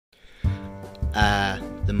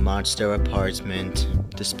The monster apartment.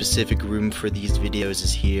 The specific room for these videos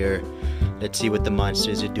is here. Let's see what the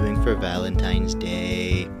monsters are doing for Valentine's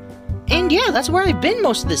Day. And yeah, that's where I've been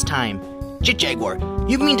most of this time. Shit, Jaguar,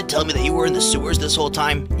 you mean to tell me that you were in the sewers this whole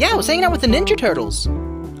time? Yeah, I was hanging out with the Ninja Turtles.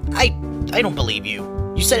 I don't believe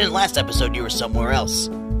you. You said in last episode you were somewhere else.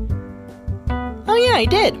 Oh yeah, I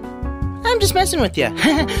did. I'm just messing with you.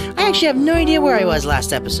 I actually have no idea where I was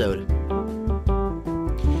last episode.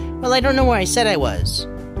 Well, I don't know where I said I was.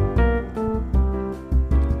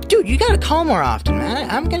 Dude, you gotta call more often, man.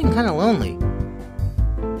 I'm getting kinda lonely.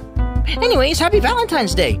 Anyways, happy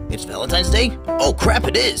Valentine's Day! It's Valentine's Day? Oh crap,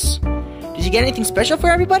 it is! Did you get anything special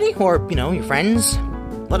for everybody? Or, you know, your friends?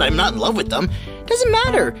 But I'm not in love with them. Doesn't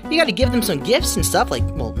matter. You gotta give them some gifts and stuff, like,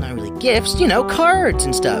 well, not really gifts, you know, cards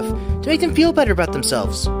and stuff, to make them feel better about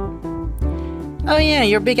themselves. Oh yeah,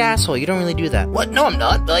 you're a big asshole. You don't really do that. What? No, I'm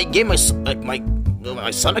not. I gave my son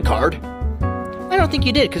a card. I don't think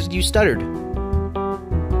you did, because you stuttered.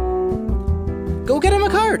 Go get him a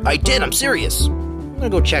card. I did, I'm serious. I'm gonna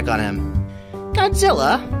go check on him.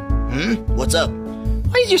 Godzilla? What's up?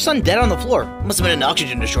 Why is your son dead on the floor? Must have been an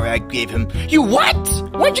oxygen destroyer I gave him. You what?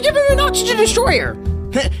 Why'd you give him an oxygen destroyer?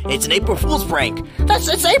 It's an April Fool's prank.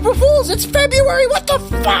 It's April Fool's! It's February! What the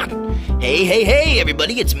fuck? Hey,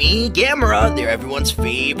 everybody, it's me, Gamera. They're everyone's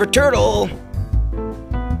favorite turtle.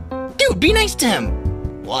 Dude, be nice to him.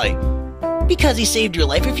 Why? Because he saved your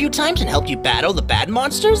life a few times and helped you battle the bad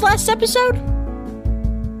monsters last episode?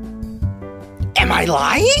 Am I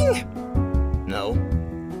lying? No.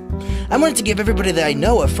 I wanted to give everybody that I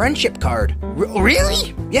know a friendship card.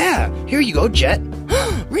 Really? Yeah. Here you go, Jet.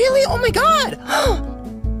 Really? Oh my god!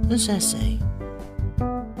 What does that say?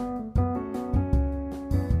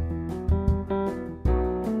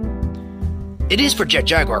 It is for Jet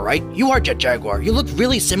Jaguar, right? You are Jet Jaguar. You look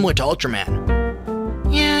really similar to Ultraman.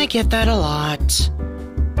 Yeah, I get that a lot.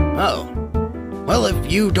 Oh. Well,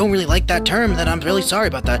 if you don't really like that term, then I'm really sorry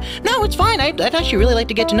about that. No, it's fine. I'd actually really like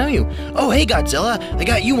to get to know you. Oh, hey, Godzilla. I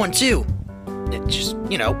got you one, too. Just,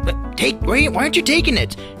 you know, why aren't you taking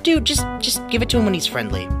it? Dude, just give it to him when he's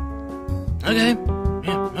friendly. Okay.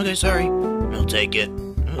 Yeah, okay, sorry. I'll take it.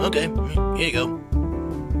 Okay, here you go.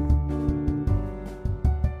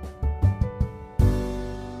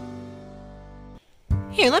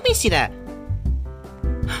 Here, let me see that.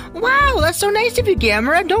 Wow, that's so nice of you,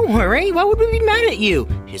 Gamera. Don't worry. Why would we be mad at you?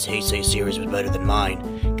 His Heisei series was better than mine.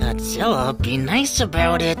 Godzilla, be nice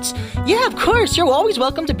about it. Yeah, of course. You're always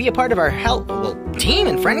welcome to be a part of our team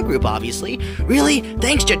and friend group, obviously. Really?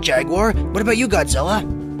 Thanks, Jet Jaguar. What about you, Godzilla?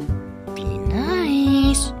 Be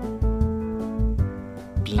nice.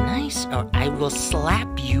 Be nice, or I will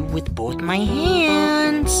slap you with both my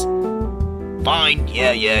hands. Fine.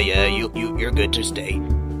 Yeah. You're good to stay.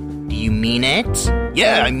 Do you mean it?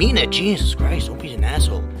 Yeah, I mean it. Jesus Christ, don't be an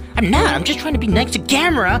asshole. I'm not. I'm just trying to be nice to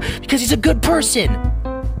Gamera because he's a good person.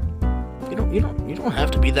 You don't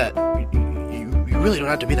have to be that. You really don't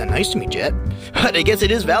have to be that nice to me, Jet. But I guess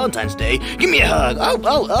it is Valentine's Day. Give me a hug.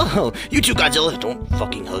 Oh. You too, Godzilla. Don't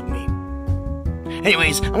fucking hug me.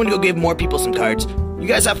 Anyways, I'm gonna go give more people some cards. You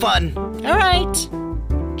guys have fun. All right.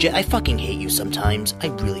 Jet, I fucking hate you sometimes. I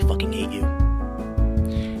really fucking hate you.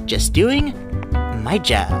 Just doing my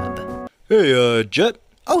job. Hey, Jet.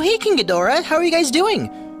 Oh, hey, King Ghidorah. How are you guys doing?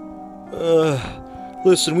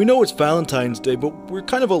 Listen, we know it's Valentine's Day, but we're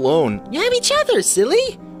kind of alone. You have each other,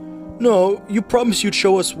 silly. No, you promised you'd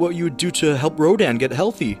show us what you would do to help Rodan get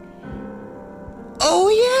healthy. Oh,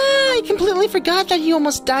 yeah. I completely forgot that he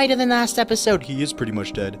almost died in the last episode. He is pretty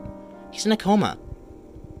much dead. He's in a coma.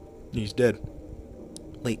 He's dead.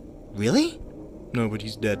 Wait, really? No, but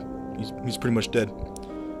he's dead. He's pretty much dead.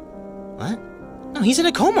 What? No, he's in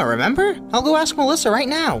a coma, remember? I'll go ask Melissa right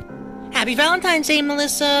now. Happy Valentine's Day,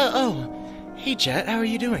 Melissa. Oh, hey, Jet, how are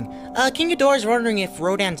you doing? King Ghidorah's wondering if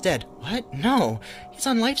Rodan's dead. What? No, he's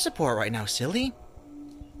on life support right now, silly.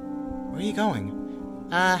 Where are you going?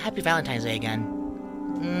 Happy Valentine's Day again.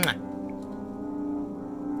 Mwah.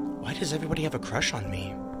 Why does everybody have a crush on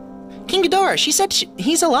me? King Ghidorah, she said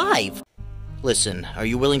he's alive. Listen, are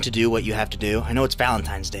you willing to do what you have to do? I know it's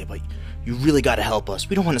Valentine's Day, but you really gotta help us.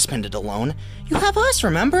 We don't want to spend it alone. You have us,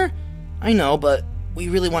 remember? I know, but we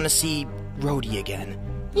really want to see Rhodey again.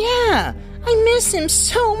 Yeah, I miss him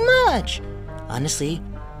so much. Honestly,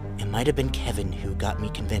 it might have been Kevin who got me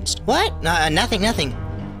convinced. What? Nothing.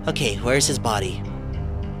 Okay, where's his body?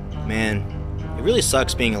 Man, it really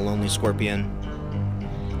sucks being a lonely scorpion.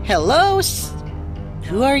 Hello,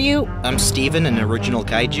 who are you? I'm Steven, an original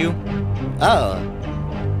Kaiju. Oh,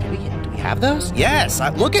 do we have those? Yes,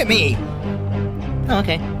 look at me. Oh,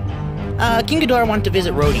 okay. King Ghidorah wanted to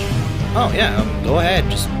visit Rhodey. Oh, yeah, go ahead.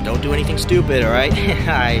 Just don't do anything stupid, alright?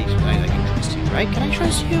 I can trust you, right? Can I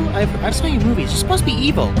trust you? I've seen your movies. You're supposed to be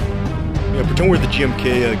evil. Yeah, pretend we're the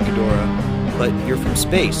GMK Ghidorah. But you're from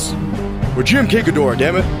space. We're GMK Ghidorah,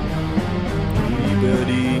 damn it! Hey,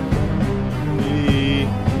 buddy. Hey.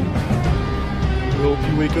 Hope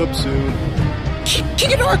you wake up soon.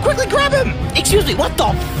 King Ghidorah, quickly grab him! Excuse me, what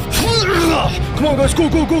the Come on, guys, go!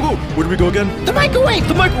 Where do we go again? The microwave!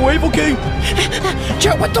 The microwave, okay.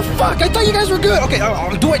 Jet, what the fuck? I thought you guys were good. Okay,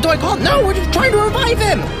 do I call him? No, we're just trying to revive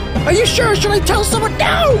him. Are you sure? Should I tell someone?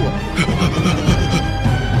 No!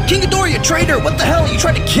 King Ghidorah, you traitor! What the hell? Are you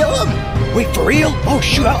trying to kill him? Wait, for real? Oh,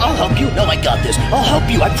 shoot, I'll help you. No, I got this. I'll help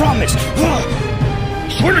you, I promise.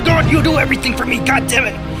 Swear to God, you'll do everything for me, God damn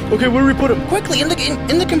it. Okay, where do we put him? Quickly, in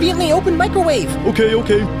the conveniently open microwave. Okay.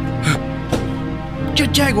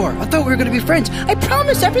 Jaguar, I thought we were gonna be friends. I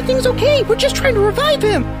promise everything's okay. We're just trying to revive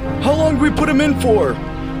him. How long do we put him in for?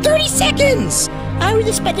 30 seconds! I would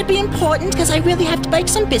expect it to be important because I really have to bake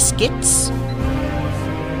some biscuits.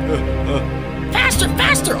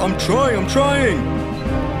 Faster! I'm trying!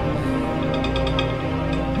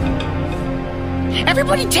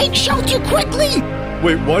 Everybody take shelter quickly!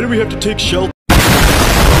 Wait, why do we have to take shelter?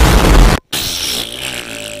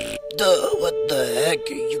 What the heck?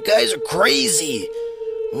 You guys are crazy.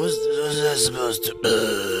 What was I supposed to...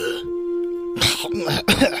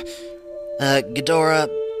 Ghidorah,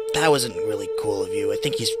 that wasn't really cool of you. I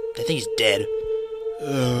think he's dead.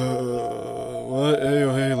 What?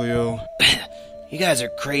 Hey, Leo. You guys are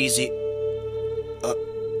crazy.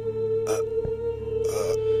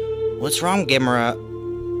 What's wrong, Gamera?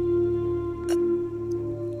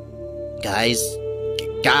 Guys?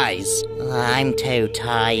 I'm too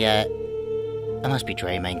tired. I must be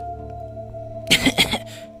dreaming.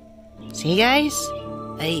 See, guys?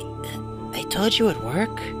 I told you it'd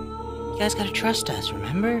work. You guys gotta trust us,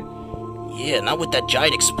 remember? Yeah, not with that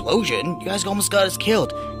giant explosion. You guys almost got us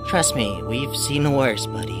killed. Trust me, we've seen the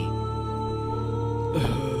worst, buddy.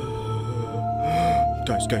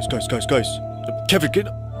 Guys. Kevin, get...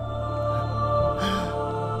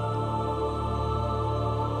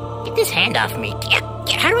 Get this hand off me.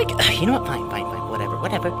 How do I... You know what? Fine.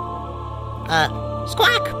 Whatever.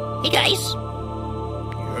 Squawk! Hey, guys.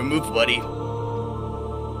 Your move, buddy.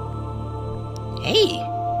 Hey.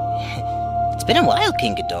 It's been a while,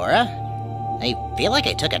 King Ghidorah. I feel like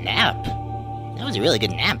I took a nap. That was a really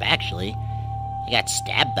good nap, actually. I got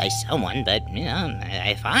stabbed by someone, but, you know,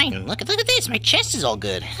 I'm fine. Look at this. My chest is all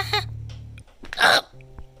good.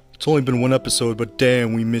 It's only been one episode, but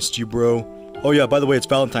damn, we missed you, bro. Oh yeah, by the way, it's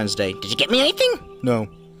Valentine's Day. Did you get me anything? No.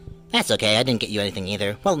 That's okay. I didn't get you anything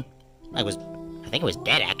either. Well, I think I was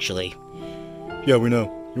dead, actually. Yeah, we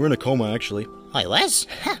know. You were in a coma, actually. Oh, I was?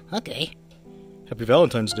 Huh, okay. Happy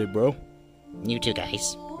Valentine's Day, bro. You too,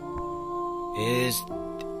 guys.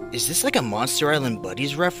 Is this like a Monster Island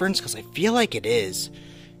Buddies reference? Because I feel like it is.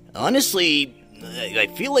 Honestly, I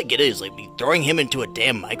feel like it is. Like throwing him into a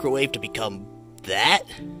damn microwave to become that?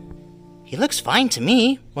 He looks fine to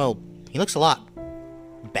me. Well, he looks a lot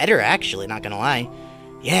better, actually, not gonna lie.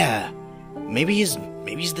 Yeah. Maybe he's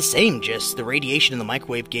the same, just the radiation in the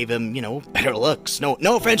microwave gave him, you know, better looks. No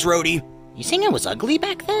offense, Rhodey. You saying I was ugly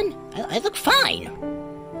back then? I look fine.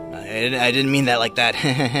 I didn't mean that like that.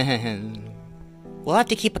 We'll have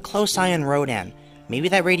to keep a close eye on Rodan. Maybe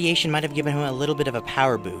that radiation might have given him a little bit of a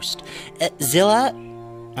power boost. Zilla?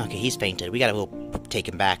 Okay, he's fainted. We gotta take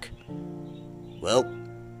him back. Well,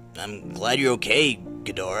 I'm glad you're okay,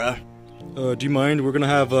 Ghidorah. Do you mind? We're gonna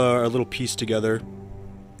have our little piece together.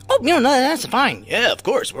 Oh, no, that's fine. Yeah, of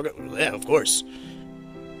course. Yeah, of course.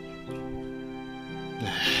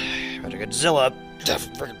 Better get Zilla.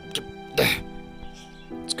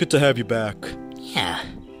 It's good to have you back. Yeah.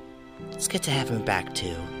 It's good to have him back,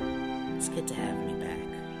 too. It's good to have me.